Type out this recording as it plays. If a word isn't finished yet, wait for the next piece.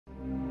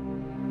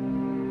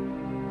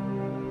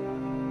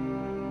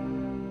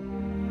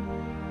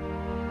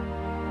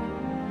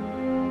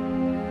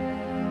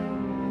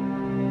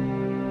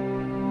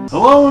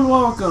Hello and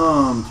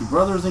welcome to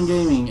Brothers in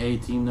Gaming, a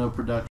TeamNO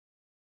production.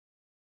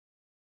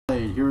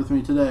 Here with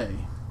me today,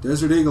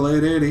 Desert Eagle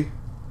 880.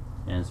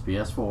 And it's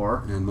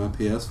PS4. And my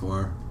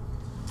PS4.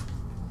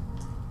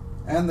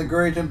 And the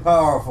great and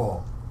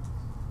powerful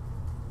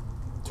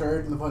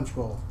Turd in the Punch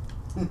Bowl.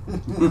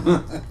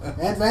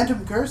 And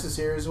Phantom Curse is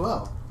here as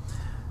well.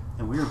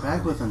 And we're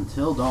back with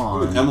Until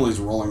Dawn. Even Emily's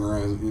rolling her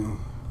eyes at you.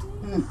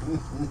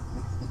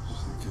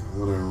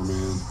 Whatever,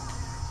 man.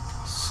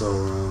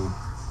 So,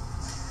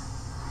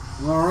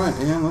 alright,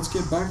 and let's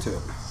get back to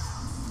it.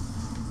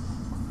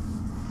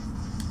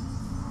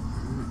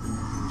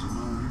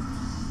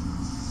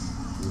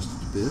 Rest of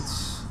the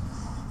bits.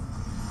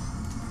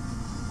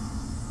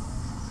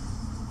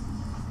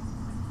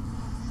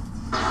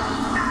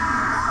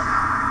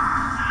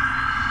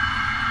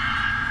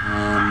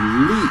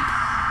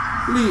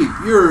 Leap.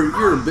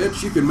 You're a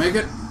bitch. You can make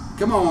it.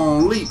 Come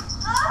on, leap.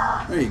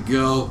 There you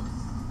go.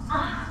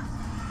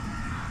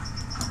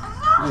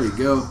 There you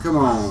go. Come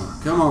on.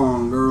 Come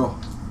on, girl.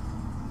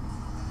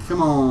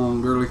 Come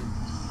on, girlie.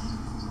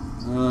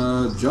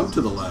 Jump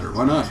to the ladder.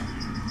 Why not?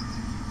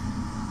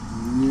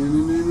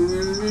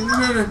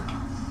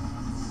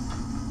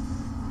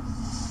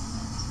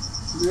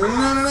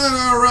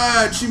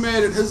 Alright, she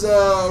made it. Huzzah.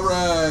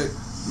 Alright.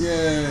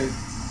 Yay.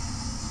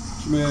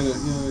 She made it.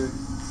 Yay.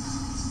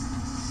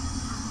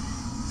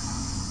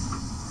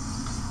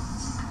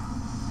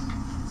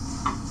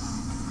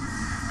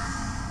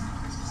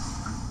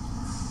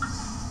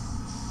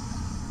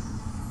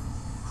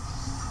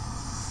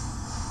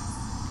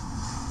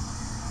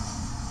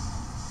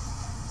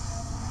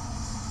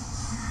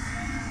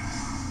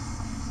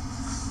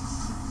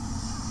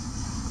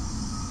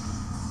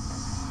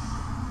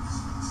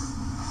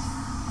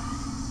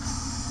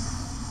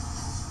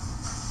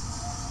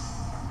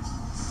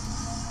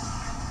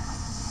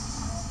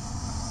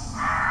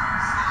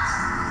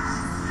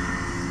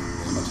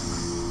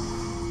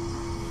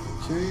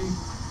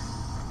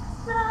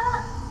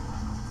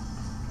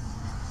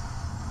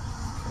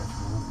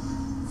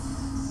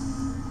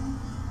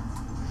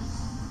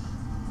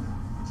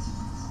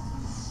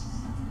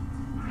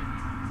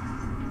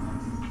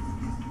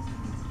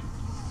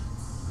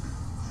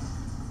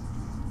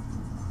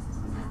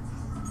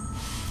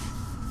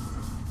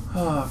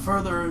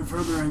 Further and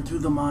further into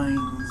the mines.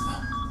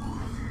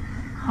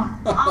 Come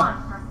on,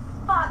 for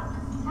fuck's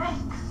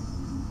sake.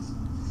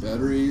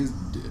 Battery is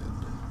dead.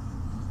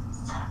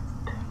 Son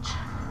of a bitch.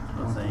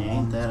 I'll say,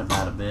 ain't that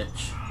about a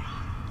bitch?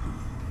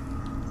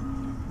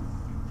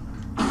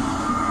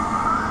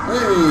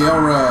 Hey,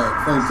 alright,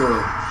 thank you.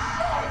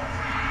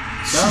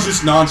 She's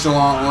just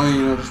nonchalantly,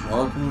 you know, just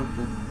walking up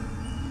there.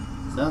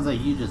 Sounds like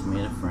you just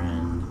made a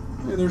friend.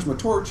 Hey, there's my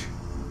torch.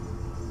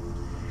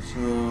 So,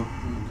 I'm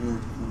gonna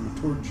go find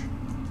my torch.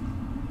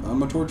 Found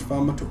my torch,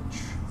 found my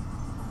torch.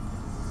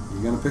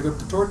 You gonna pick up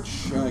the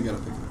torch? I gotta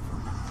pick it up.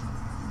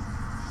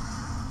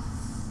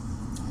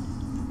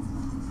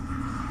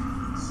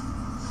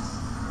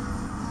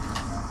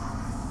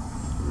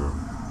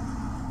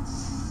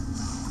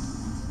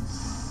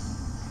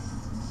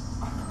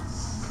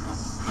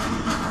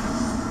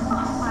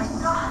 Oh my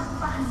god,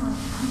 finally.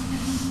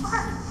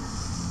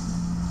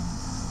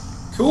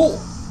 Cool!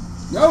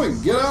 Now we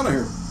can get out of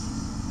here.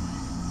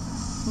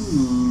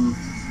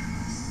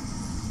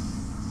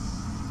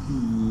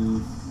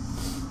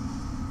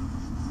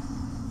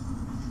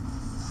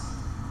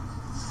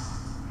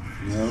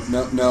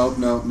 No,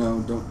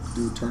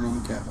 don't turn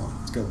on the cap on.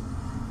 Let's go.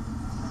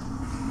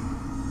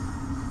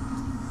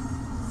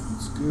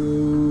 Let's go.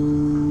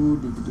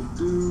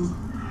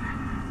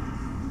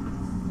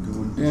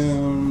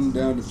 Going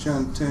down to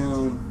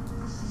Chinatown.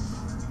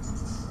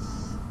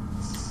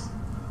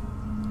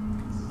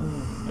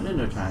 I didn't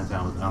know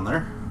Chinatown was down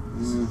there.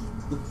 Yeah.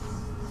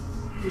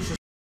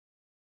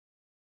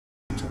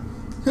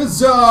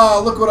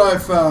 Huzzah! Look what I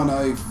found!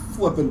 A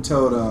flippin'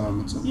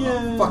 totem. It's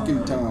about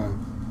fucking time.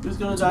 Who's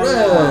gonna It's die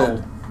red.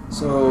 now?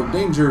 So,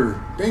 Danger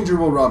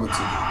Will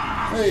Robinson.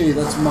 Hey,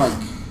 that's Mike.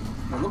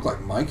 It looked like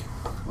Mike,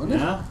 wasn't it?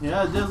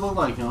 Yeah, it did look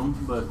like him,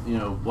 but you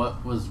know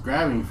what was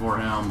grabbing for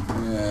him?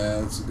 Yeah,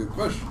 that's a good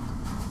question.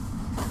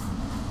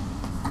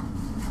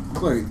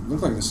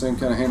 Looked like the same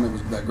kind of hand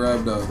that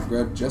grabbed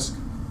Jessica.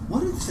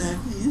 What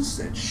exactly is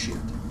that shit?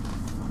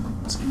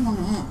 What's going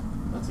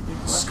on? That's a good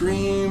question.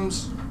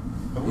 Screams.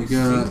 Have we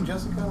seen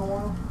Jessica in a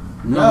while?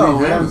 No,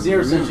 we haven't seen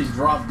her since she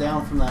dropped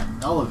down from that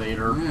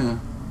elevator. Yeah.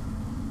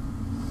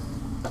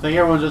 I think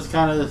everyone just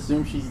kind of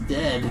assumes she's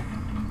dead.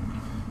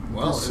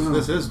 Well, if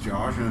this is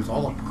Josh and it's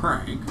all a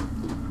prank.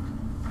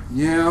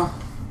 Yeah.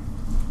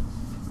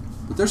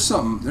 But there's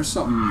something else is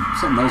going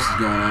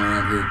on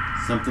around here.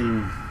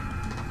 Something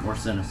more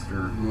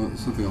sinister. Well,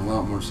 something a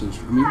lot more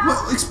sinister. I mean,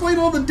 what? Explain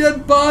all the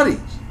dead bodies.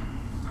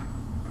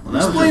 Well,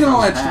 that Explain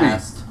all that to me.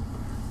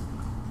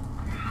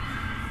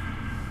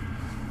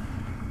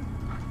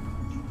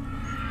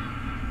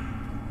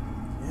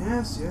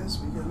 Yes,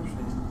 we can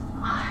understand.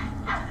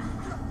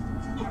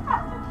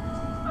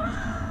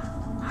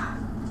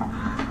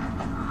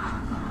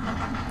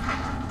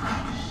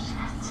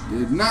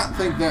 Did not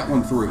think that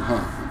one through,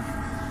 huh?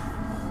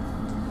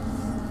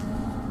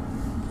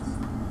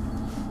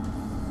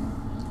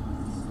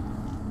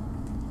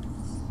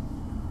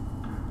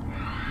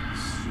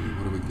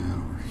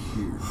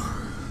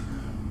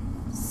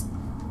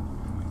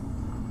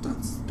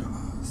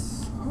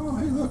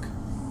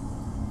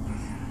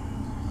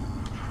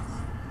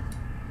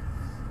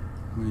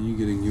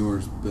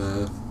 yours,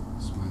 Beth.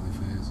 Smiley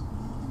face.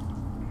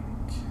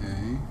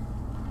 Okay.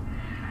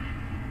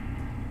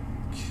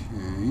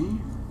 Okay.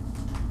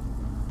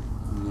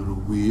 A little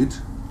weird.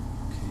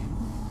 Okay.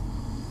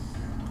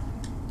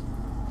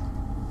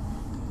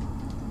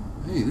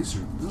 Hey, those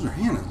are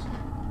Hannah's.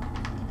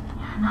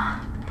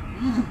 Hannah.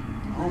 Yeah,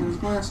 Hannah's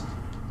glasses.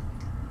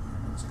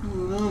 What's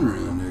going on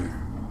around there?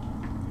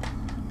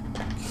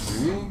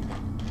 Okay.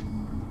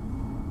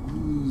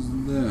 Who's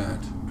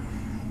that?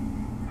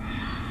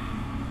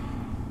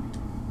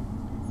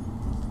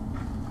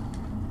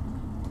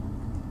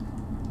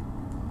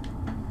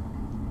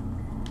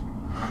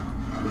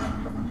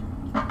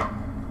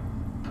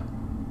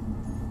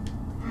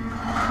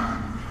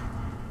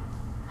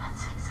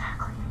 That's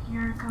exactly a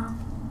year ago.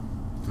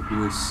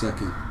 February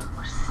 2nd.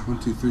 1,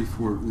 2, 3,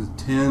 4,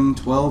 10,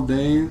 12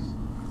 days?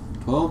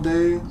 12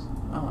 days?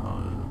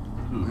 Oh,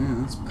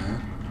 Man, that's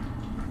bad.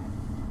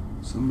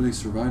 Somebody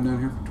survived down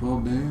here for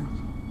 12 days?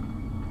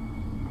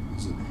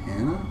 Is it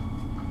Hannah?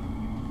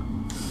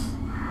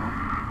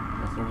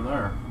 that's over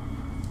there.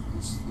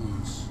 What's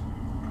this?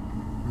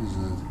 What is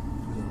that?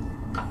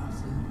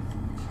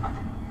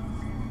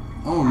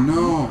 Oh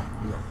no!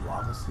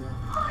 Lava seal?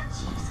 Oh,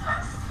 Jesus.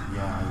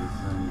 Yeah, he's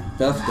in.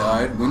 Beth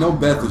died. We know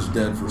Beth is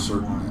dead for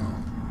certain now.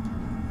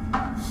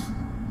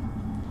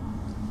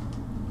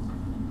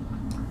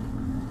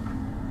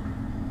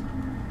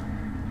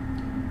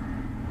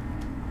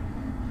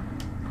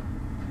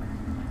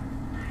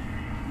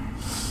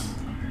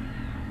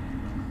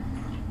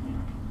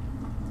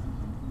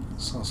 I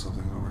saw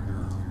something over here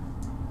earlier.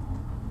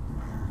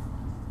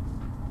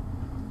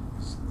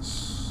 What is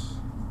this?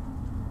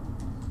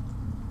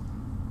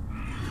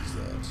 What is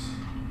that?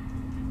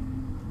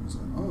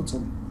 Oh, it's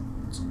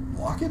a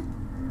locket?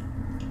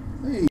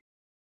 Hey,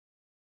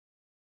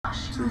 Oh,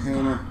 she to was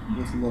Hannah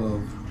with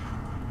love.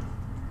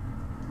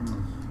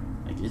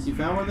 I guess you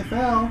found where they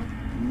fell.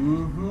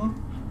 Mm-hmm.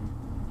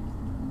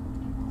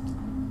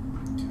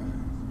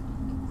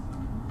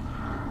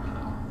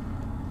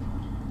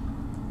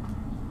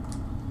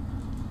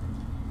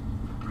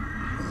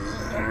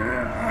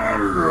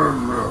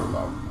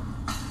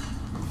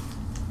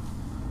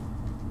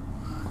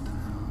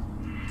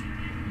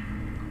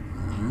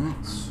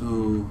 Alright,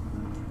 so...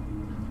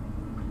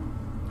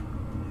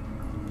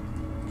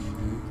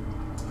 Okay.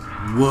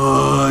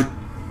 What?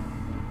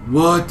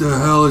 What the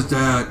hell is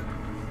that?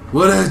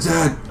 What is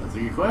that? That's a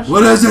good question.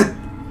 What is it?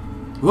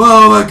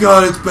 Oh my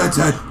god, it's Beth's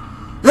head.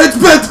 It's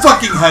Beth's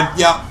fucking head.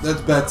 Yeah,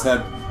 that's Beth's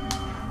head.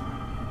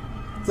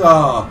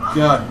 Oh,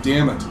 god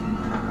damn it.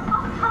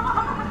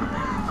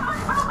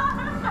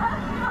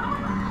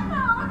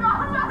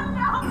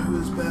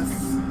 Who's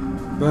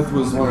Beth? Beth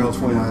was one of the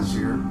from last twins.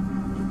 year.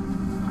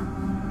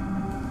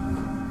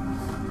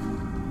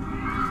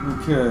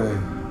 Okay.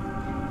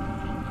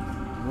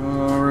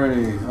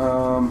 Alrighty.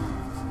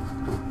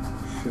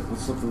 Shit,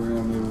 let's look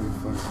around. Maybe we can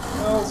find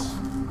something else.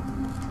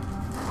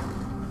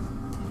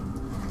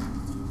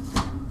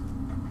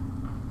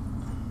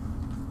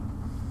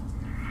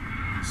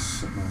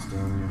 Something else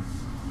down here.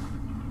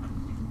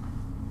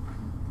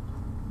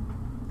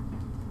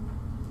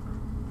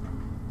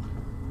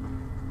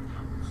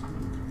 Let's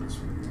look at this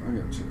right here. I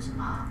gotta check something.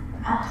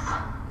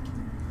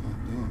 God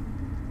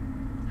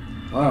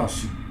damn. Wow,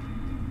 she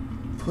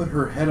put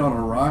her head on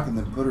a rock and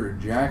then put her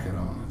jacket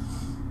on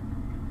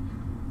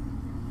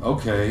it.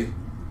 Okay.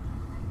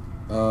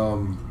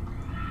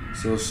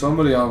 So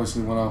somebody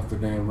obviously went off the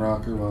damn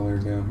rocker while they were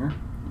down here.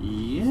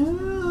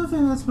 Yeah, I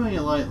think that's putting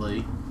it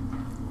lightly.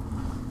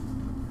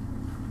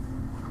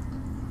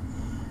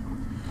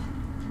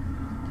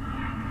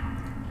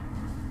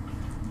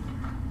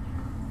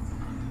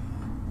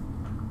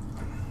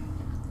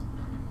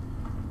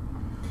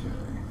 Okay.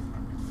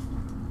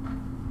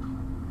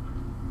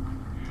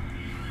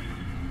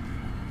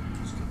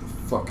 Let's get the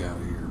fuck out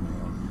of here,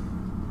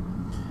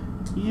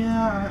 man.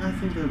 Yeah, I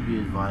think that would be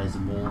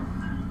advisable.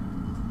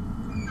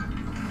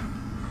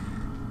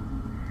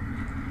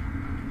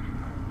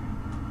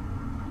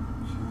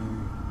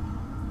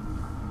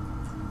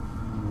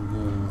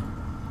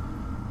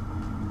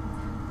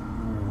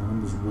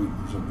 I'm just waiting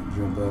for something to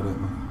jump out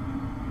at me.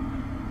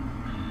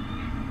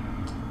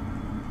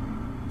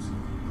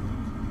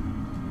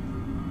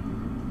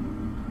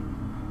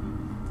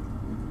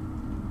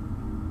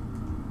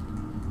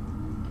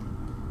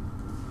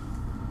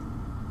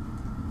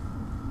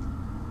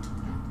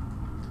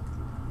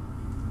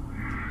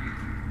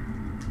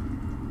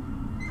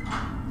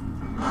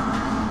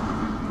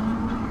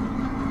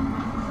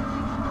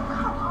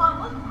 Come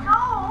on, let's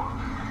go.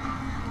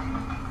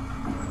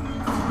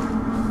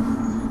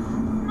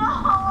 No.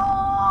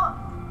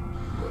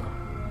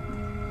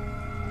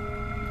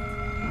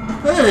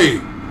 Hey!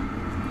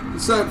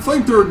 It's that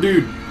flamethrower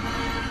dude!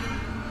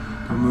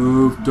 Don't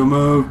move, don't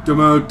move, don't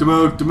move, don't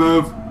move, don't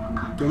move,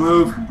 don't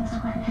move, This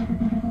way.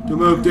 don't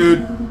move,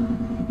 dude!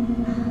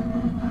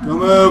 Don't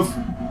move!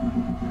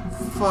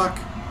 Fuck.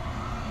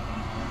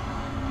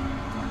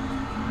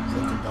 Is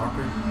that the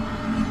doctor?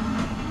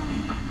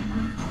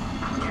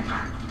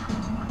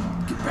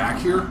 Get back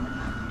here.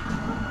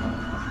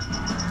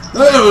 You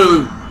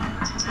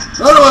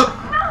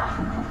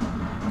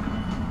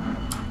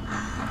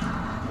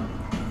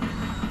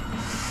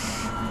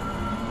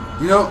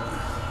know,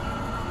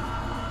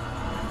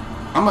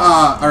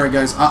 all right,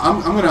 guys.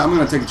 I'm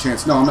gonna take a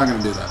chance. No, I'm not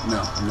gonna do that.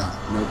 No, I'm not.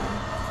 Nope.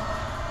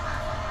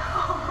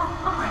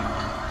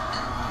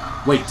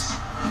 Wait.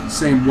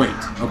 Saying wait.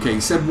 Okay,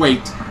 he said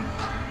wait.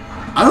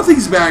 I don't think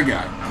he's a bad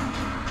guy.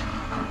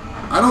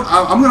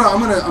 I'm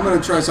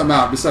gonna try something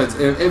out. Besides,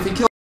 if he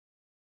kills,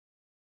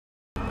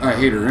 I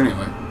hate her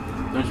anyway.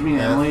 Don't you mean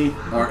Emily?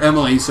 Or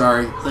Emily?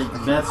 Sorry. Like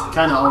that's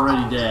kind of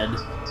already dead.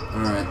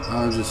 All right.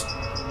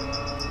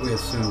 We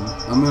assume.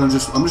 I'm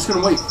just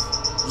gonna wait.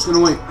 Just gonna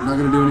wait. I'm not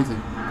gonna do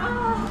anything.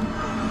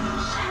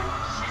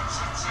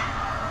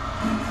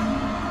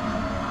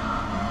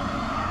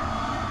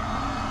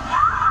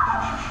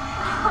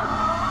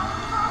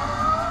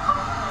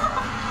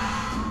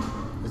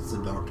 It's the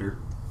doctor.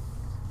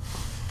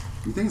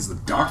 You think it's the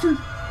doctor?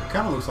 It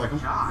kind of looks like him.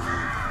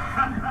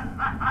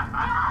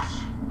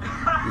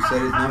 You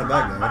said he's not a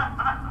bad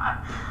guy.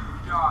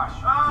 Josh.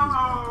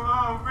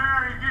 Oh,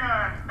 very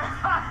good.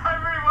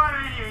 Every one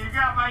of you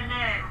got my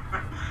name.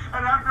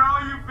 And after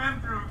all you've been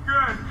through,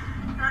 good.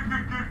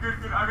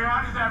 Good. I mean,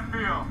 how does that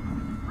feel?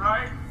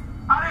 Right?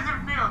 How does it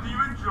feel? Do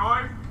you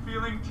enjoy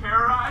feeling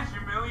terrorized,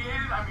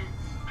 humiliated? I mean,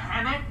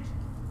 panicked?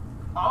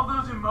 All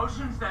those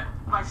emotions that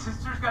my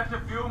sisters got to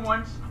feel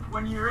 1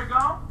 year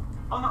ago?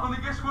 Only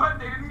guess what?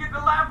 They didn't get to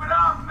laugh it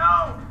off.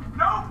 No.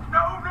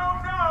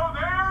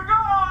 They're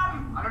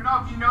gone. I don't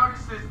know if you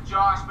noticed this,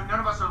 Josh, but none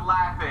of us are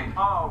laughing.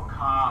 Oh,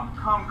 come.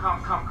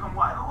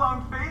 Why the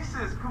long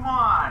faces? Come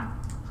on.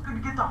 It's good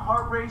to get the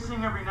heart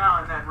racing every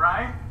now and then,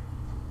 right?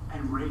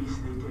 And race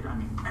they did. I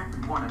mean,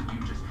 every one of you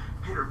just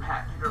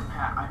pitter-pat.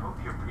 I hope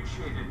you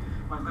appreciated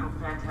my little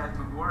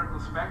phantasmagorical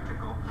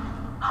spectacle.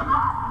 I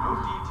mean, no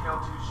detail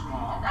too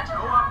small,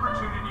 no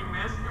opportunity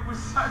missed. It was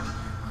such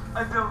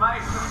a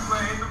delight to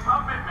play the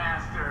puppet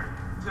master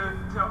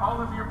to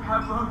all of your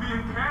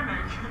Pavlovian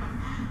panic.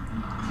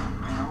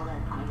 And all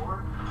that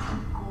gore,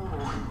 it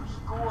was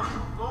gore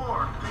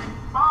galore, big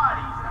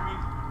bodies. I mean,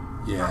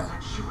 Yeah.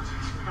 that shit was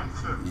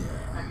expensive.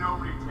 Yeah. And no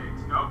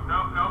retakes. Nope,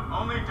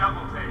 only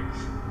double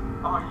takes.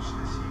 Oh, you should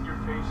have seen your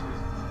faces.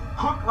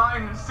 Hook,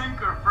 line, and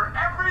sinker for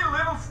every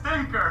little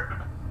stinker.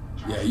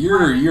 Yeah,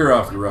 you're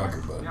off the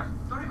rocker, bud. Yeah,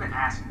 don't even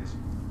ask this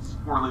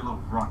squirrely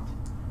little runt.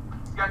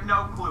 He's got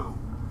no clue.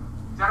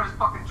 He's out of his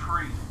fucking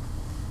tree.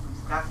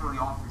 He's definitely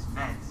off his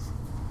meds.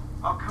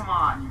 Oh, come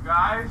on, you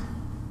guys.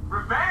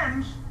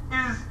 Revenge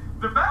is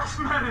the best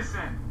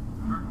medicine.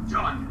 You're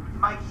done.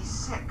 Mike, he's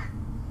sick.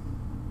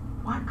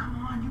 What?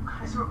 Come on, you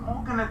guys are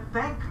all gonna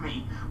thank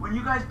me when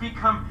you guys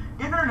become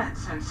internet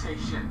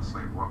sensations.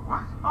 Wait,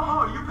 what?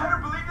 Oh, you better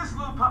believe this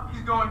little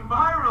puppy's going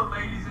viral,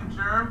 ladies and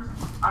germs.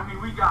 I mean,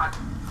 we got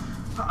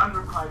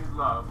unrequited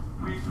love.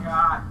 We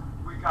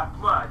got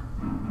blood.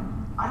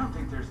 I don't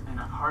think there's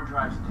enough hard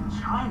drives in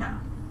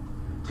China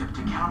to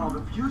count all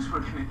the views we're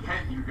gonna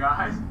get, you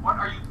guys. What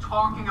are you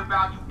talking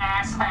about, you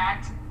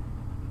asshat?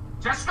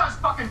 Jessica's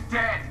fucking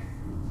dead.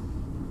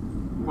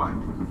 What?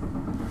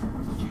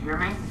 Did you hear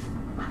me?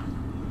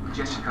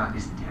 Jessica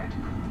is dead.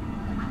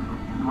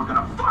 And we're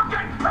gonna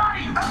fucking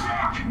pay, you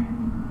dick!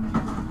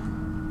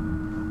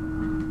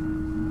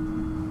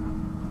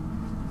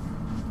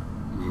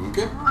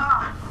 Okay.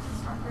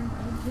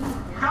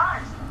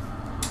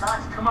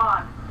 Guys, come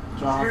on.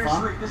 Y'all have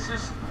fun? Seriously, this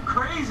is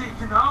crazy,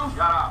 you know?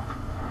 Shut up.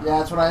 Yeah,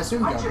 that's what I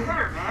assumed. Why'd y'all you did. hit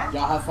her, man?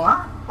 Y'all have fun?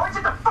 Huh? Why'd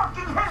you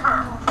fucking hit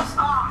her?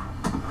 Stop!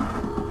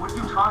 What are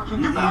you talking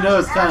You about? know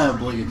it's kind of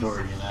Asshole, you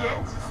obligatory, piece you of know.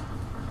 shit.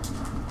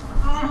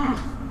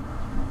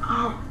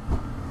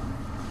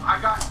 I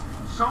got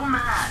so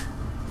mad.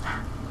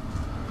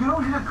 You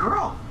don't hit a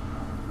girl.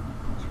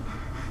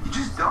 You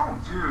just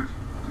don't, dude.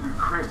 Dude,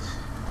 Chris,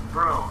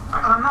 bro.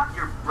 I'm not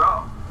your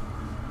bro.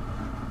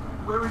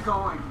 Where are we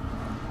going?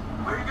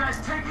 Where are you guys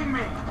taking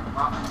me?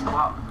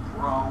 Well,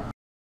 bro.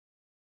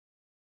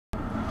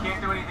 You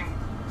can't do anything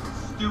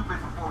stupid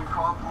before we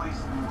call the police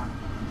in the morning.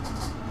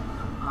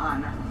 Come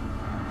on. I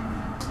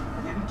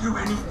didn't do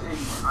anything.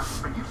 Are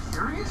you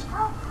serious,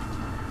 bro?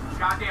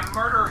 Goddamn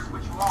murderers,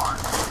 which you are.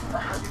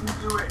 I didn't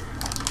do it.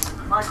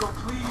 Michael,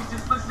 please,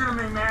 just listen to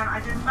me, man.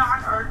 I did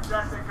not hurt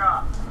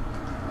Jessica.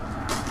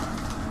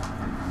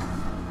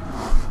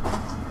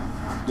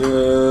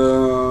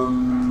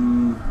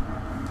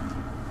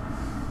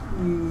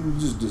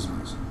 Just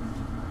dismiss. You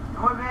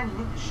know what, man? You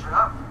need to shut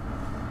up.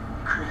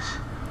 Chris,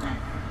 hey,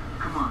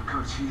 come on,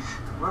 Coach.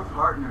 We're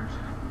partners.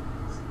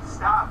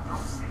 Stop.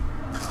 Don't say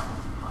that.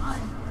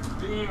 Fine.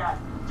 Be a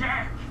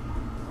dick.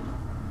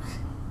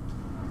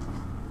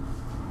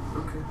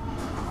 Okay.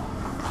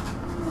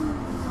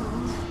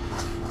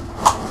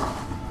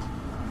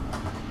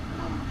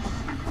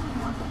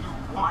 What do you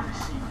want to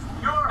see?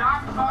 You're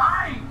not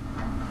mine.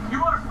 You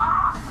are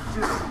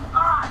dude.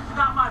 It's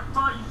not my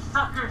fault. You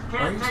suckers Why are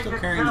can't you take still a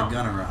carrying the pill.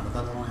 gun around? I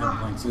thought it only had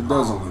blanks. It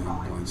does only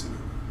have points in it.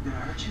 Did I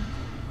hurt you?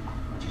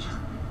 Did you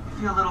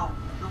feel a little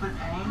bit of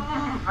pain?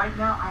 Right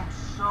now, I'm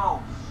so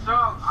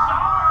sorry.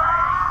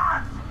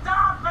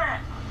 Stop it!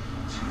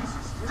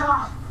 Jesus,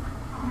 stop!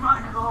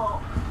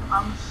 Michael,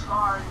 I'm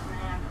sorry,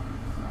 man.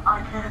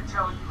 I can't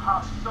tell you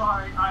how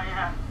sorry I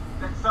am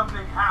that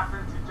something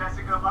happened to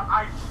Jessica, but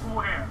I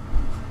swear to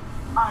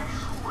you,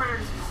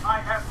 I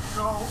have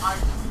no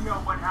idea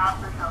what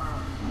happened to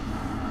her.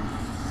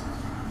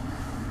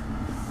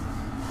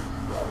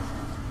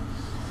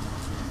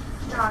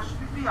 Josh,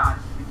 be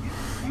honest with me.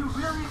 Do you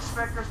really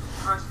expect us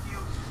to trust you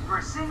for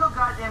a single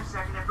goddamn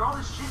second after all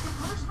this shit you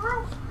put us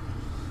through?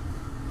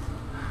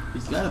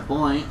 He's got a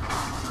point.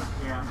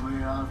 Can't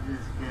we all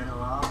just get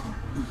along?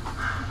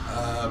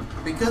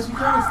 Because you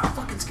guys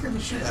fucking scared the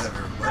shit out of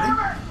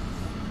everybody.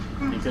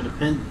 He could have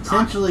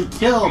potentially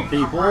killed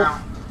people.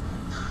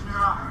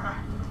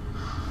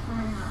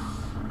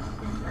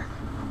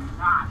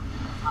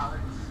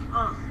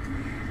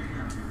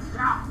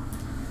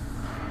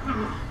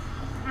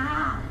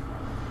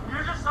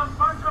 You're just a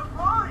bunch of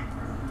bullies.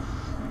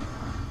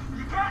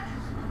 You can't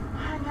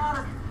hang out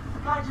a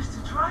guy just to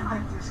try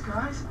like this,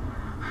 guys.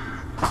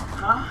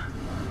 Huh?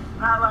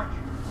 Not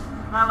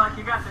like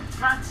you got the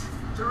guts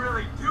to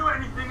really do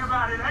anything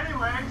about it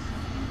anyways.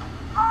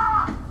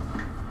 Ah!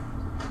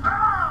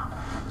 Ah!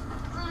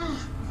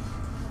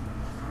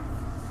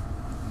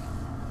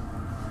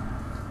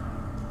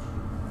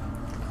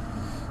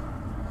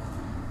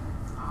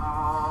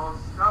 Oh,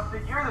 stuff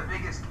that you're the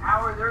biggest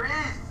coward there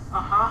is.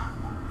 Uh-huh.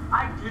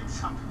 I did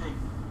something.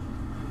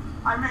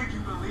 I made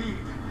you believe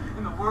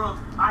in the world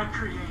I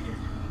created.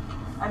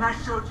 And I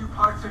showed you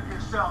parts of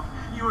yourself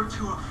you were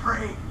too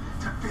afraid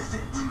to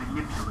visit. You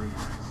manipulated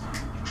us.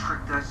 You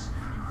tricked us.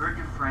 You hurt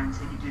your friends,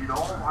 and you did it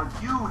all while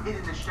you hid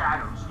in the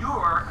shadows. You're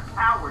a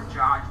coward,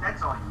 Josh.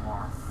 That's all you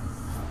are.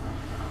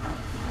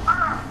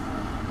 Ah!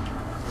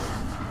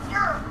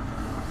 Yeah!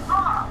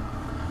 Ah!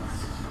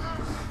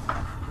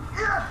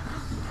 Yeah!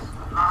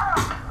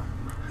 Ah!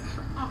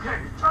 Okay,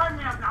 tie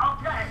me up now,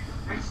 okay?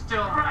 Hey,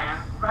 still,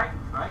 man. Right,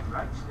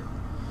 still.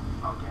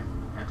 Okay,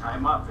 now tie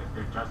him up if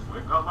they just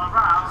wiggle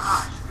around.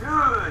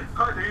 Good,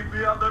 cause he'd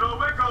be a little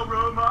wiggle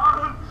room,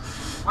 huh?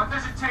 What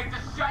does it take to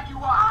shut you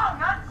up? Oh,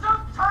 not so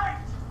tight,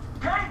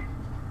 okay?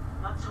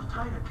 Not so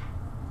tight, okay?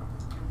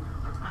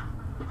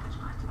 Let's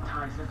put the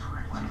ties, that's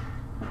where it's at.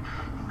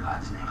 In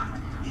God's name,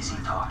 is he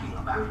talking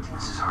about?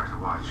 This is hard to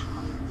watch.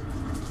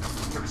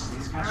 You ever see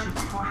this kind of shit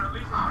before? At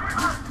least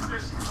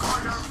for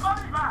your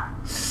money back!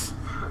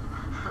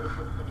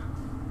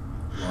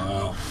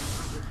 Wow.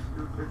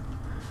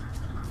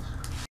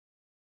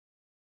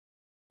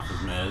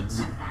 Meds.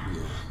 Yeah.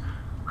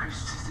 Chris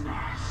is an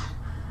ass.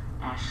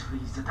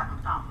 Ashley's a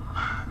dum-dum.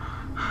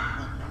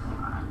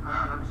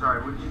 I'm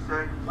sorry, what did you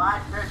say? Well, I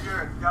said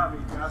you're a dummy.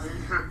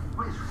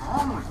 What is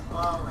wrong with you?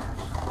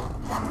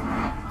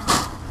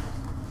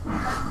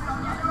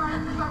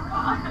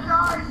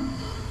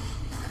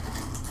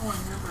 Oh, I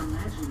never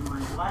imagined in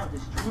my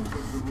wildest dreams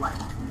that you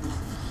liked me.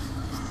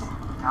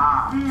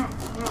 Ah. You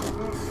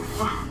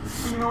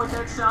know what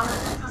that sound is?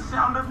 It's the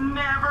sound of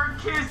never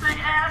kissing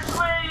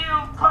Ashley, you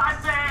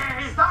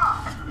pussy!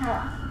 Stop!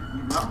 Yeah,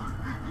 you know,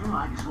 you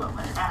might as well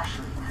let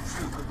Ashley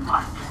sleep with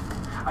Mike.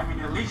 I mean,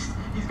 at least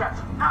he's got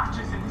some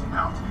notches in his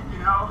belt, you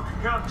know?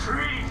 He'll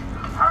treat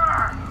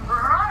her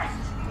right!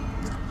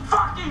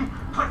 Fucking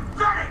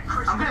pathetic,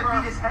 Christopher! I'm gonna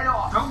beat his head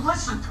off. Don't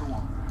listen to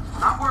him.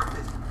 Not worth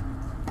it.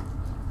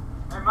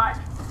 Hey, Mike.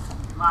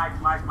 Mike.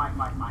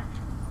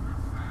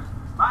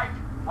 Mike,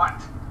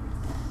 what?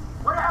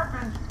 What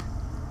happened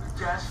with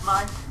Jess,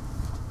 Mike?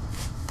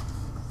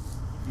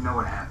 You know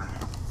what happened?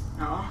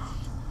 No,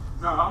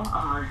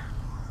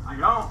 I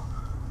don't.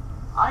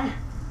 I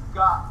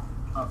got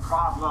a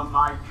problem,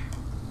 Mike.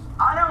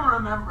 I don't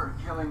remember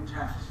killing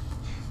Jess.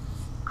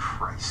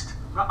 Christ.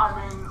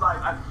 I mean, like,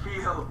 I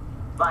feel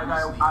like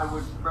I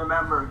would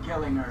remember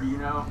killing her, you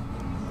know?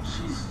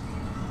 She's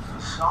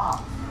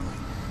soft.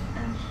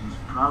 And she's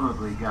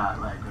probably got,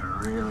 like, a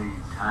really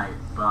tight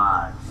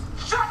bod.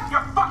 Shut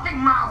your fucking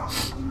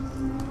mouth!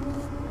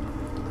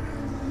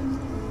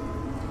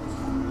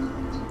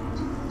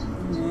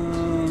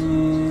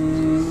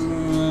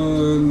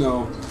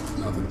 No.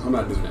 Nothing. I'm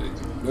not doing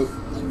anything. Nope.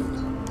 Not doing it.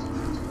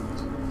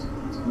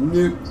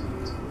 Nope.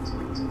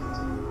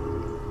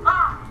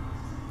 Ah!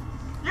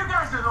 You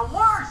guys are the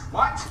worst!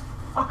 What?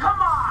 Oh,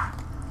 come on!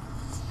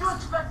 You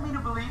expect me to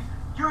believe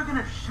you're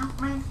gonna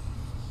shoot me?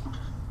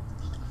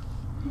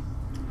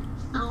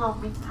 Still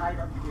me tied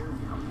up here,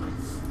 you know?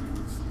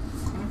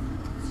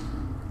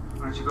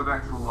 Why don't you go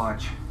back to the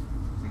lodge?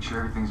 Make sure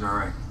everything's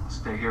alright. I'll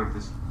stay here with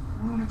this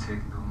lunatic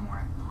until the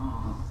morning.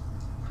 Oh,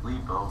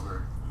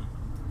 sleepover.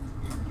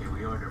 Can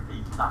we order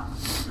pizza?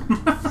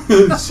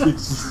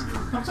 Jesus.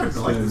 I'm starting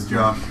to like this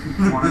job. He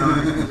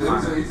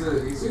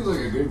seems like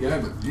a good guy,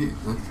 but gee.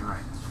 You're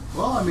right.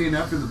 Well, I mean,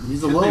 after the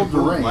He's a little shit they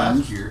pulled last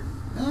deranged. year.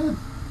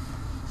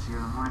 See you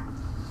in the morning.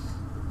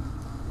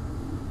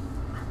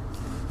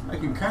 I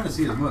can kind of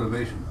see his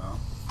motivation, though.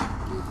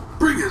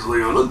 Bring us,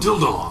 Leon, until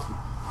dawn.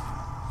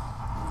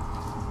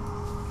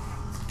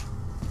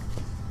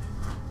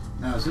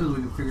 Now, as soon as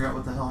we can figure out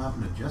what the hell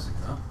happened to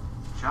Jessica.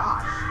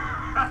 Josh.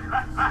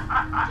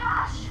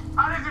 Josh!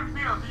 How does it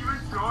feel? Do you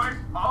enjoy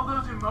all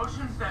those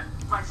emotions that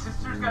My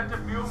sisters got to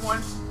view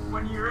them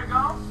 1 year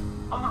ago.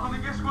 Only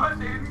guess what?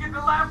 They didn't get to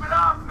laugh it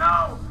off.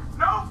 No!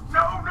 No!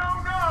 No!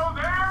 No! No!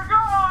 They're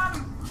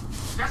gone!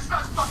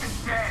 Jessica's fucking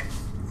dead.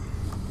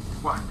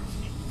 What?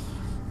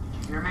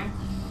 Did you hear me?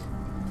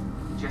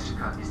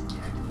 Jessica is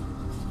dead.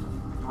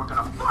 We're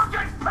gonna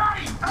fucking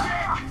pay,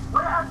 dick!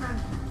 What happened?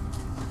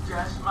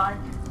 Jess, Mike?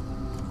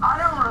 I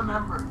don't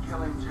remember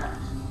killing Jess.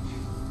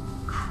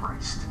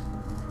 Christ.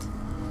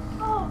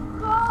 Oh,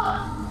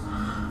 God.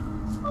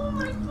 Oh,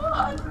 my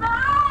God,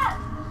 Matt!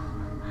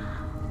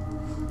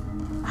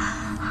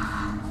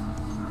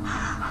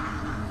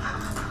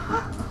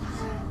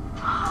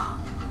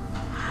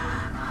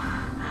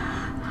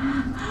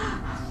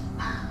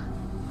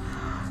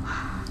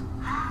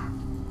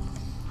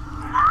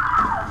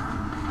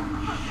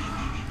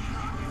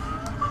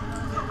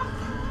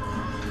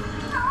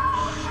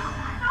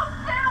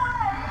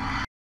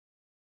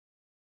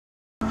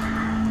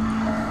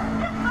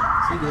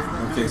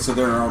 Okay, so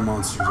there are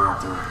monsters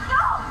out there.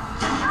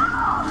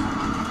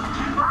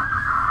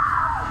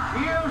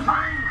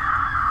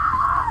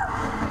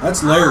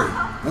 That's Larry.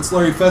 That's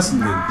Larry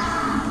Fessenden. This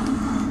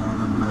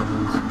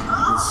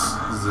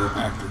is an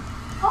actor.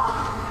 I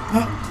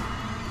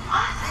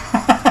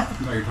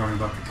thought you were talking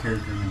about the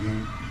character in the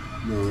game.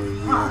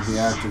 No, the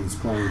actor that's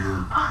playing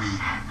him.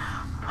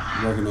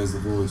 You recognize the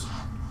voice.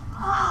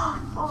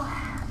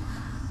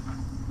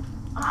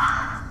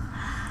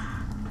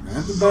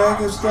 Grab the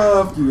bag of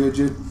stuff, you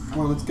idiot.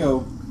 Come on, let's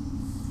go.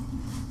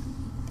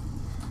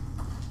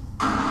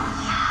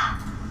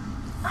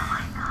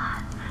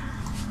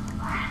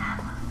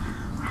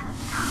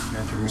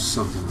 There's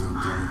something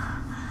out there.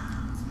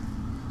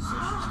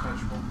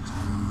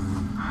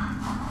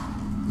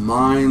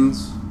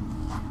 Mines,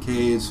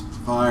 caves,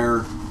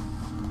 fire.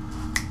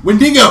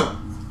 Wendigo!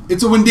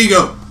 It's a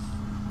Wendigo!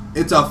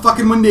 It's a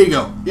fucking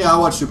Wendigo. Yeah, I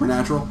watched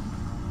Supernatural.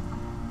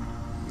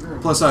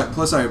 Plus I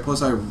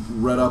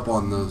read up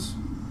on those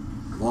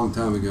a long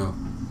time ago.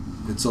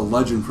 It's a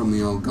legend from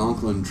the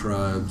Algonquin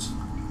tribes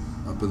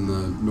up in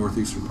the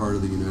northeastern part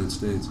of the United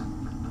States.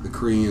 The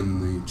Cree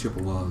and the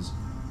Chippewas.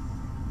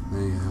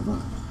 They have a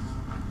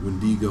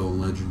Wendigo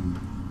legend.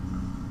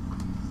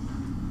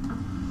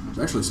 There's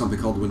actually something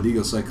called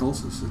Wendigo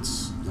psychosis.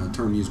 It's a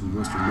term used in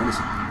Western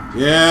medicine.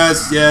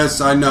 Yes,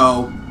 I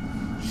know.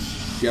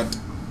 Shit.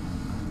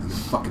 And they're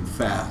fucking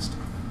fast.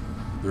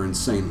 They're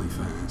insanely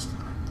fast.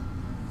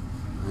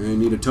 I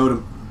need a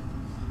totem.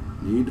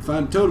 Need to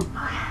find a totem.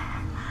 Okay,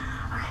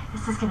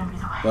 this is gonna be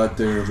the way. But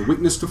there's a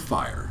weakness to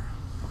fire.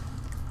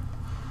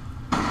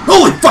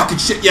 Holy fucking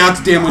shit! Yeah,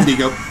 it's a damn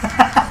Wendigo.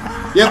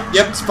 Yep,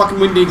 it's a fucking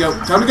Wendigo.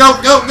 Time to go!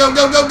 Go!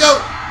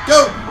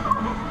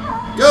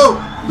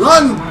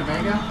 Run!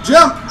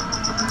 Jump!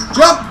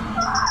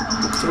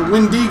 It's a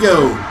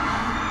Wendigo.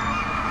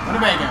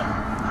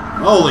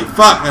 Holy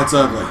fuck, that's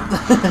ugly.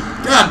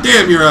 God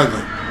damn, you're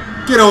ugly.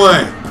 Get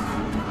away.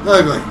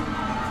 Ugly.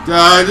 Go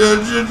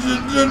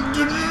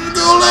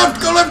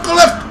left!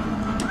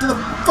 Get to the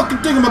fucking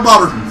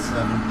thingamabobber. I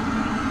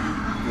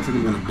think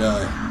I'm gonna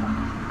die.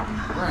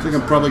 I think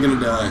I'm probably gonna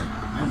die.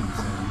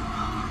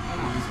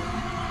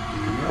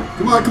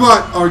 Come on.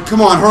 Oh,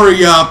 come on,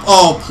 hurry up.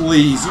 Oh,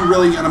 please. You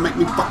really gonna make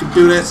me fucking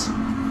do this? Come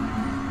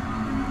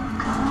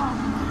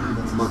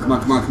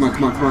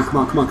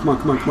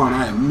on.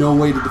 I have no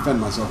way to defend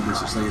myself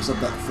against this thing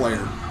except that flare.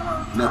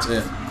 And that's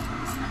it.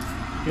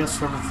 Yes,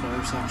 from the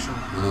flare section.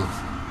 Oh.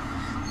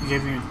 You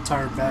gave me an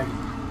entire bag. I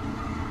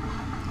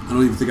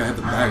don't even think I have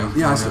the bag on.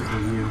 Yeah, I still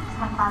have you.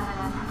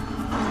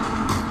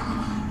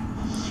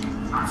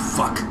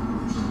 Fuck.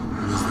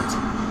 What is that?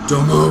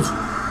 Don't move.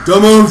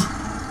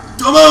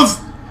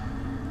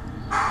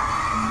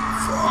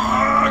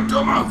 Fuck,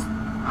 don't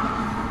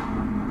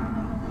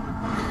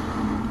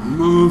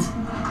move.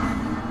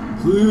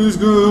 Please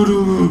go,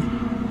 don't move.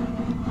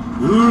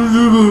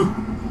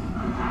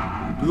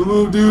 Don't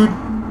move, dude.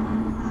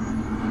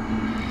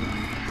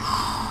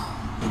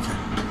 Okay.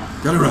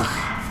 Gotta run.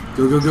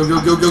 Go.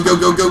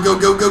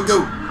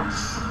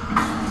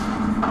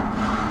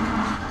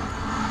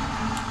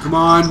 Come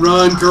on,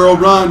 run, girl,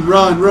 run.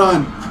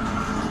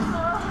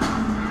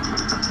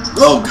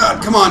 Oh,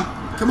 God, come on.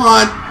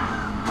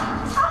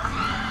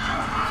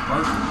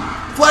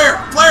 Flare.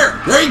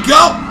 There you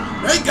go.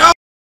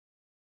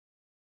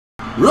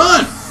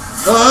 Run.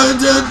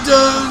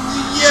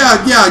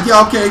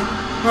 Yeah, okay.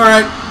 All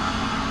right.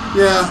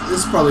 Yeah,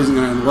 this probably isn't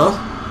going to end well.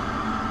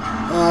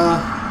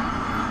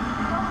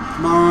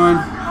 Come on.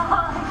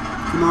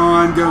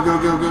 Go.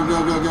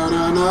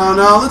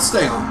 No, let's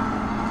stay on.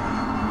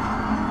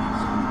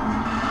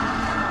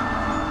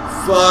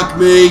 Fuck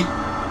me.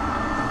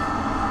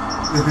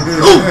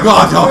 Oh,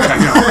 God, okay.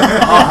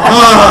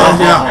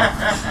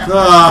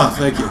 Yeah.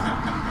 Thank you.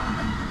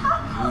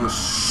 Oh,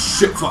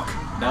 shit, fuck.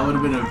 That would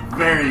have been a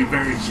very,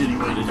 very shitty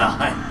way to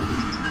die.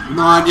 Come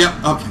on, yep,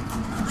 okay.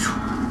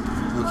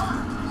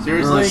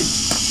 Seriously? Oh,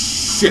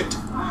 shit.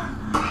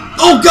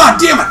 Oh, God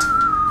damn it.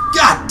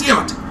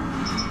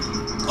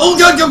 Oh,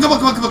 God, come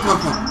on.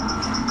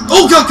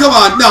 Oh, God, come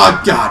on. No,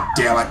 God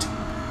damn it.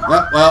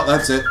 Yep, well,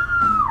 that's it.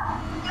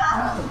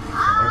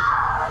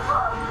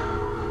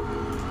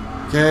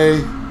 Okay.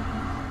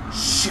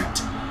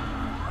 Shit.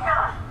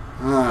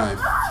 I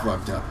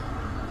fucked up.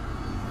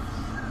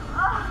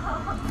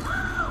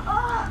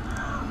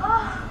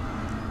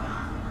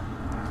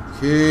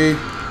 Okay.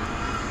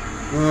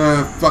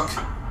 Fuck.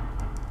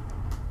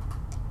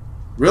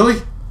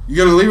 Really? You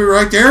gonna leave it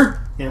right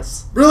there?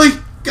 Yes. Really?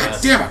 God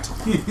Yes. damn it.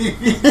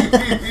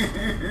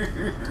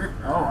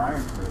 Oh,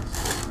 Iron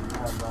Fist.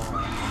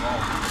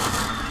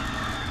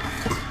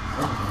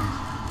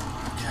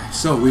 Okay,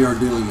 so we are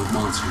dealing with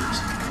monsters.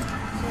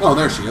 Oh,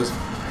 there she is.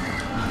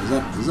 Is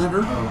that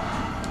her?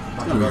 Oh.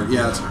 Gotta be her.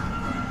 Yeah, that's her.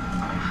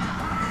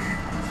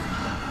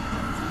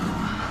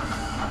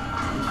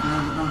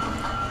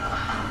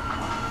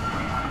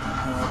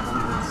 I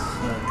believe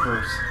it's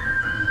Curse.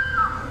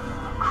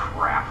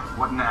 Crap.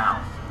 What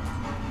now?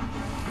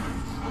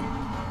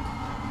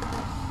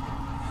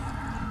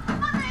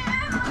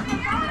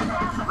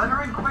 Let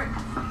her in quick.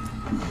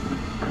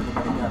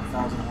 Everybody got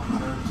 1,001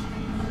 curse.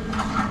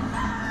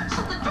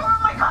 Shut the door! Oh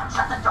my god,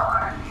 shut the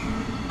door!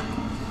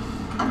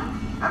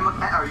 Emma,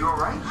 are you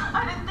alright?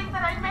 I didn't think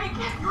that I'd make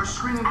it. You were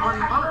screaming bloody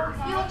murder.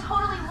 You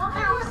totally won.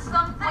 There was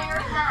something. Where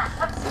is that?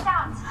 Sit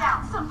down, sit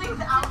down.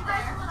 Something's out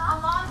there. A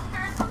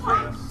monster.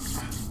 Wait,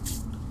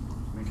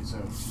 Make it so.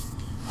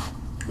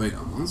 Wait,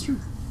 a monster?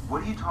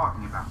 what are you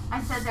talking about?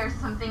 I said there's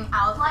something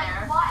out Like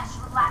there. what?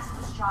 Relax, it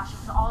was Josh. It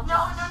was all No,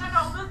 Josh.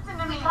 no. Listen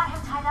to me. We got him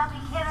tied up. He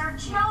can't hurt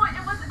you. No, it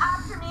was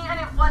after me and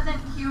it wasn't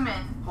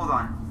human. Hold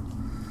on.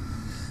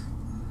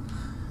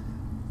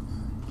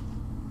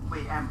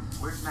 Wait, Em,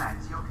 where's Matt?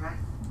 Is he okay?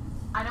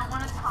 I don't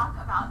want to talk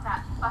about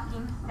that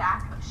fucking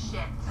sack of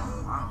shit.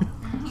 Wow.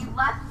 He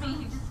left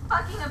me. He just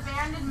fucking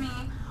abandoned me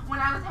when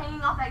I was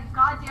hanging off that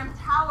goddamn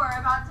tower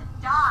about to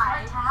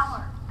die. What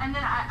tower? And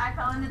then I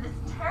fell into this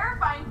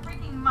terrifying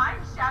freaking mine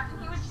shaft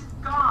and he was just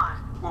gone.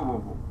 Whoa.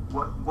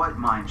 What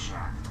mine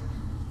shaft?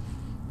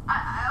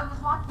 I was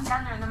walking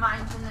down there in the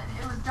mines and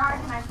it was dark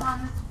and I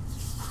found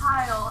this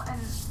pile and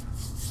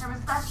there was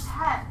Beth's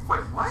head.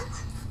 Wait, what?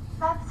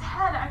 Beth's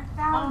head, I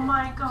found it.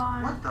 My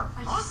god. What the Are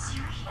you fuck?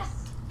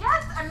 serious?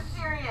 Yes, I'm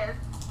serious.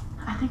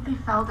 I think they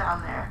fell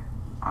down there.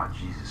 Oh,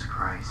 Jesus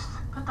Christ.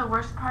 But the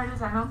worst part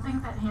is I don't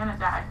think that Hannah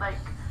died, like,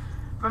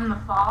 from the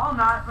fall,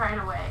 not right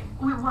away.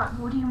 Wait,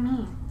 what do you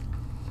mean?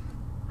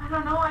 I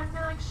don't know, I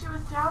feel like she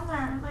was down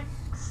there, like,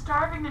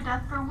 starving to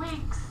death for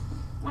weeks.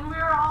 When we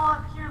were all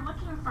up here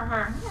looking for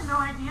her. You had no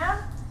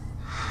idea?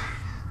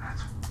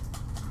 That's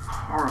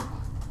horrible.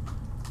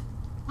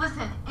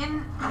 Listen,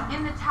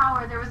 in the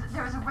tower there was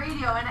a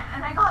radio and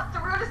I got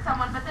through to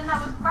someone, but then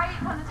that was right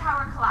when the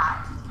tower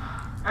collapsed.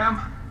 Em,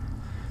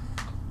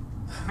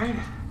 I made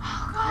it.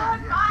 Oh god,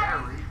 Yeah,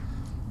 guys! barely.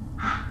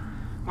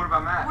 What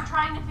about Matt? We're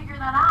trying to figure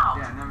that out.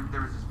 Yeah, and then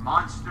there was this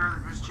monster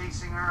that was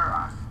chasing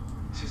her.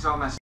 She's all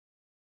messed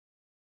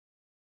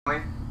up.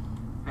 Hey,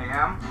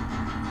 Em?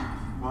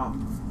 Whoa.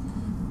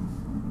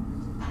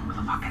 What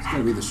the fuck is It's that?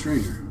 gotta be the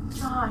stranger.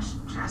 Josh,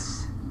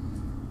 Jess?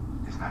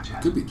 It's not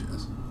Jess. Could be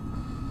Jess.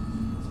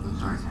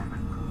 Sorry, Sam, but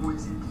who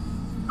is it?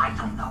 I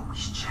don't know. We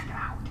should check it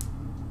out.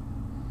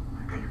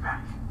 I got your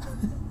back.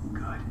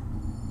 Good.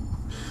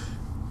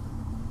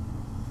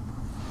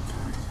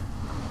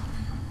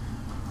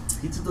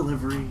 Pizza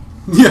delivery.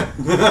 Yeah.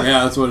 Yeah,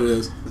 that's what it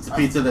is. It's the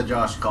pizza that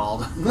Josh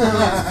called.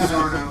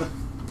 Sort of.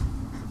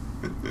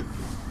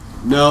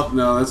 Nope,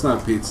 no, that's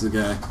not Pete's the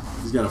guy.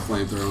 He's got a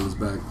flamethrower on his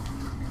back.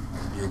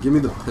 Yeah, give me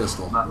the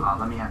pistol. Let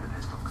me have the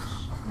pistol,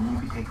 because you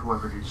can take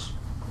whoever it is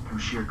through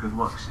sheer good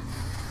looks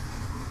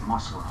and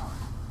muscle and all.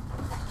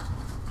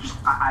 Just,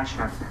 I should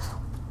have the pistol.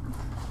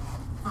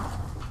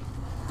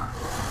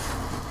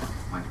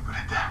 When you put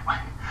it that way.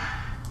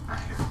 Now,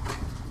 here.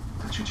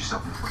 Don't shoot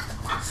yourself in the foot.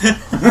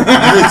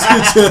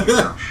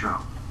 Don't show.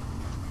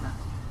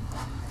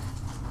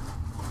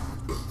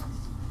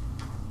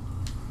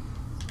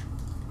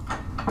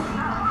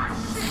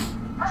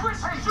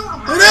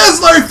 It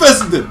is Larry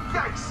Fessenden!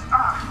 Yikes!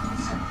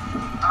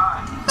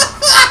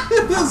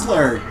 It is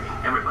Larry.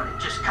 Everybody,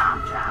 just calm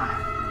down.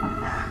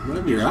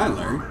 Whatever your eye,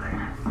 Larry. Over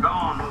there. Go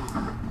on, move.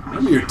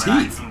 Whatever your What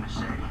I teeth. came to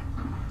say.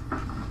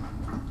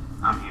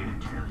 I'm here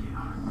to tell you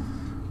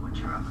what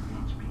you're up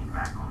against being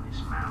back on this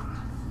mountain.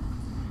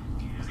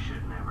 You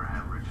should never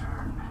have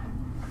returned.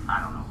 I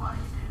don't know why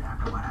you did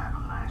after what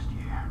happened last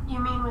year. you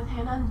mean with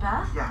Hannah and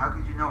Beth? Yeah, how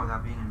could you know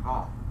without being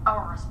involved?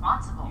 Or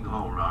responsible. You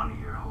hold on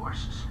to your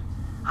horses.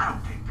 I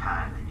don't take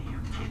kindly to you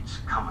kids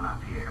coming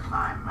up here to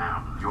my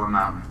mountain. Your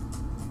mountain.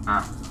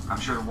 I'm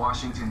sure the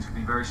Washingtons would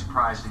be very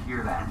surprised to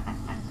hear that.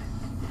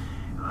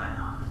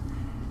 Well,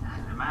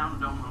 the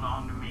mountain don't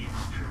belong to me,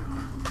 it's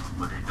true.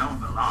 But it don't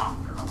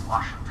belong to the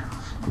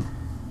Washingtons.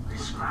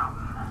 This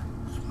mountain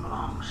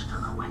belongs to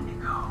the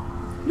Wendigo.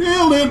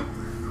 Nailed him!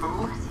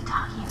 Who? What is he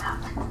talking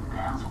about? The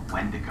hell's a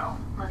Wendigo?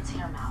 Let's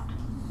hear him out.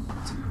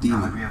 It's a Not like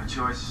demon. we have a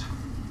choice.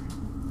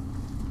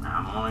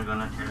 Now, I'm only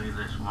gonna tell you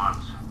this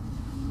once.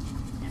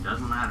 It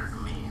doesn't matter to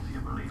me if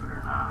you believe it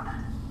or not.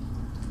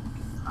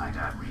 I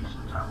got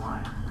reasons I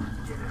want to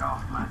get it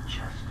off my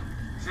chest.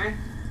 See?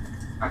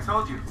 I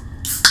told you.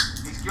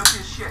 He's guilty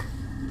as shit.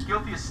 He's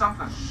guilty as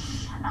something.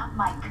 Shut up,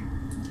 Mike.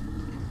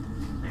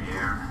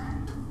 There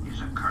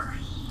a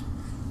curse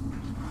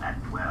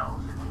that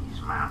dwells in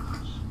these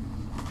mountains.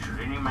 Should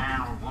any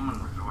man or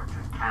woman resort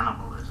to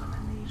cannibalism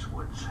in these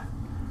woods,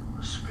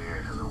 the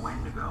spirit of the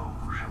Wendigo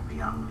shall be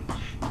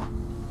unleashed.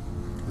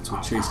 That's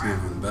what chased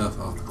Hannah and Beth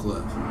off the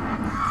cliff.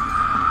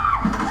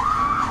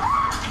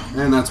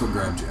 And that's what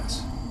grabbed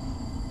Jess.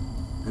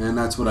 And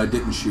that's what I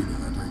didn't shoot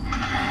at. I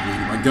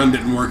mean, my gun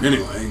didn't work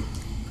anyway.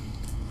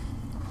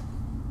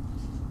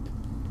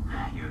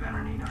 You're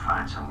gonna need to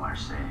find somewhere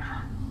safe.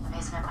 The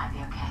basement might be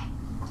okay.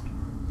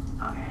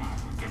 Okay,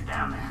 get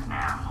down there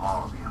now,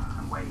 all of you,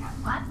 and wait.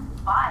 What?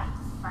 Why?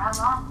 For how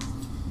long?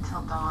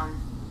 Till dawn.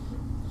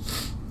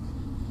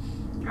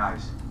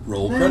 Guys,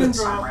 Roll credits.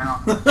 I ran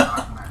off the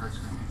dock and I heard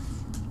screaming.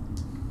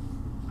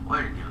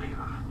 Where did you leave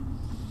him?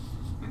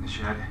 In the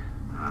shed.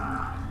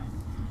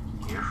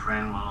 Your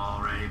friend will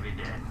already be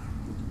dead.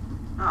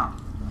 No,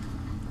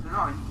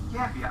 he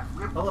can't be. I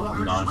love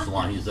how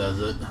nonchalant he says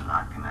it.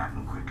 Not gonna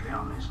happen quickly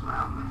on this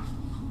mountain.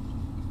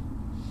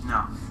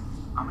 No,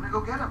 I'm gonna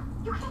go get him.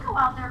 You can't go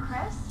out there,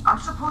 Chris. I'm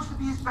supposed to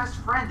be his best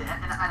friend, and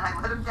I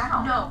let him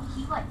down. No,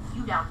 he let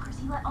you down, Chris.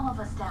 He let all of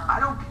us down. I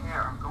don't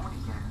care. I'm going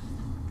to get him.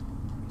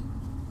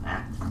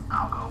 And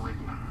I'll go with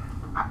you.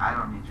 I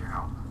don't need your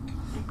help.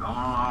 You going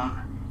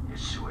alone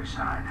is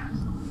suicide.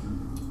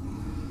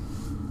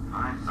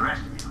 Fine. The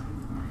rest of you,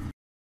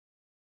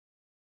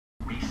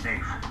 be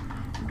safe.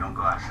 And don't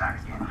go outside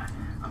again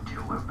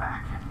until we're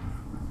back.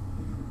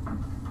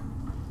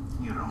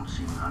 You don't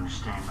seem to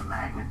understand the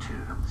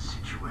magnitude of the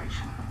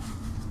situation.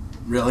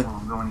 Really? Well,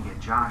 I'm going to get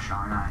Josh,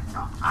 aren't I?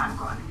 No, I'm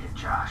going to get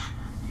Josh.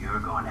 You're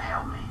going to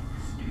help me.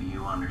 Do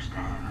you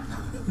understand?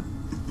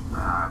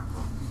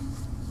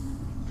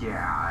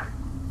 Yeah, I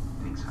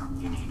think so.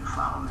 You need to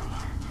follow me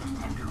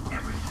and do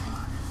everything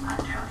I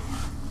tell you.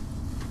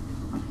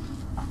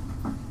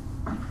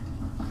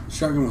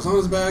 Shotgun was on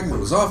his back, then it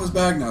was off his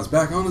back, now it's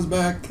back on his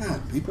back.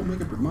 God, people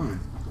make up their mind.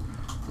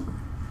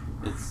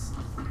 It's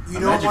You a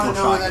don't want magical to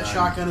know where that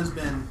shotgun. shotgun has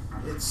been.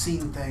 It's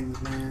seen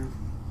things, man.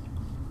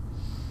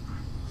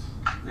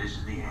 This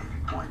is the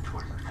entry point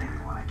towards the thing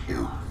you want to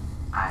kill.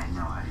 I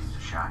know how to use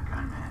a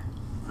shotgun, man.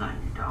 No,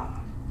 you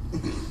don't.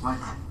 What?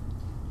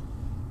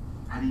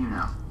 How do you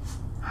know?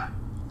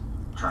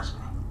 Trust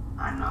me,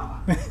 I know.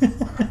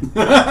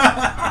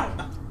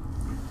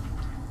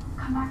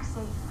 Come back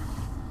safe.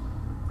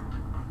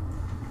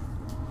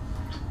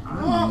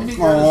 Oh, he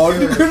got Oh,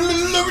 his you good. couldn't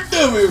have never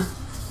done it.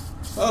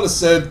 I would have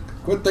said,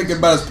 quit thinking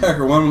about his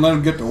pecker one and let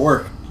him get to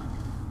work.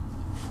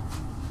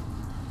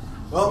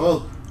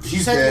 Well, she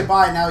he's said dead.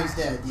 goodbye, now he's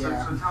dead, So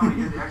yeah. tell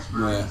me, you're the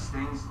expert on Yeah. these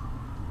things.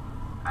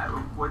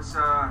 What's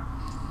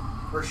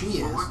Where she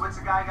is. what's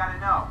a guy got to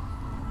know?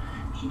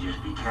 You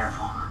just be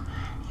careful.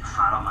 You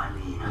follow my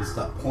lead. Just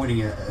stop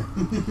pointing at it.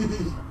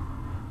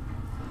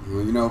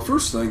 Well, you know,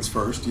 first things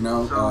first, you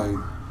know.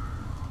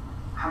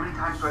 How many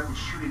times do I have to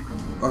shoot it?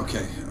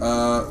 Okay,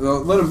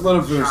 well, let him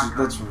finish. Shotgun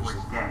Let's before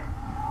finish. it's dead.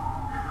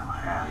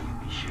 Well,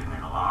 you'll be shooting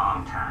it a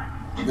long time.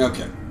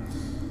 Okay.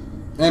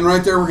 And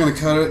right there, we're going to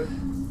cut it.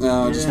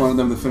 Just Yeah. wanted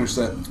them to finish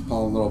that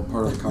little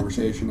part of the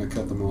conversation. I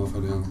cut them off.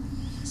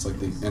 It's like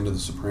the end of The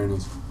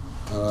Sopranos.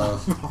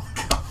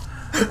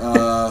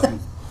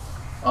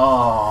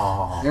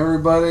 Oh.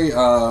 Everybody,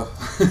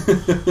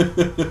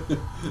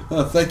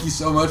 thank you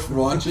so much for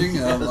watching.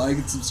 Like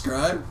and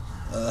subscribe.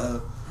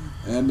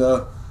 And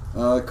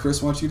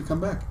Chris wants you to come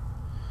back.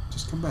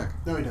 Just come back.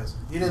 No, he doesn't.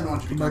 He didn't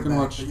want you to Come back and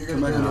watch- but you're come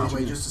going to back do and it watch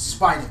anyway it. just to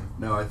spite him.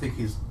 No, I think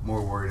he's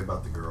more worried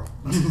about the girl.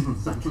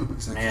 He's like,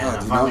 Man, God,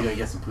 I'm you finally know, gonna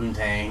get some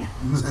poontang.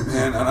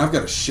 man, and I've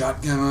got a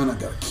shotgun. I've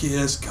got a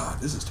kiss. God,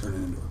 this is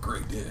turning into a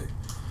great day.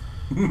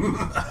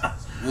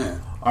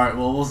 Man. Alright,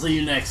 well, we'll see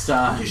you next He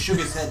time. just shook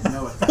his head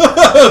no. It.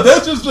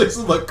 That just makes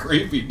him look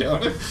creepy,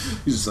 don't it?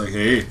 He's just like,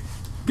 hey,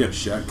 get a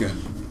shotgun.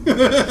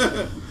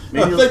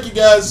 Maybe Thank you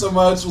guys so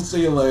much. We'll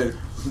see you later.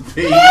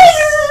 Peace.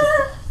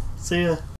 See ya.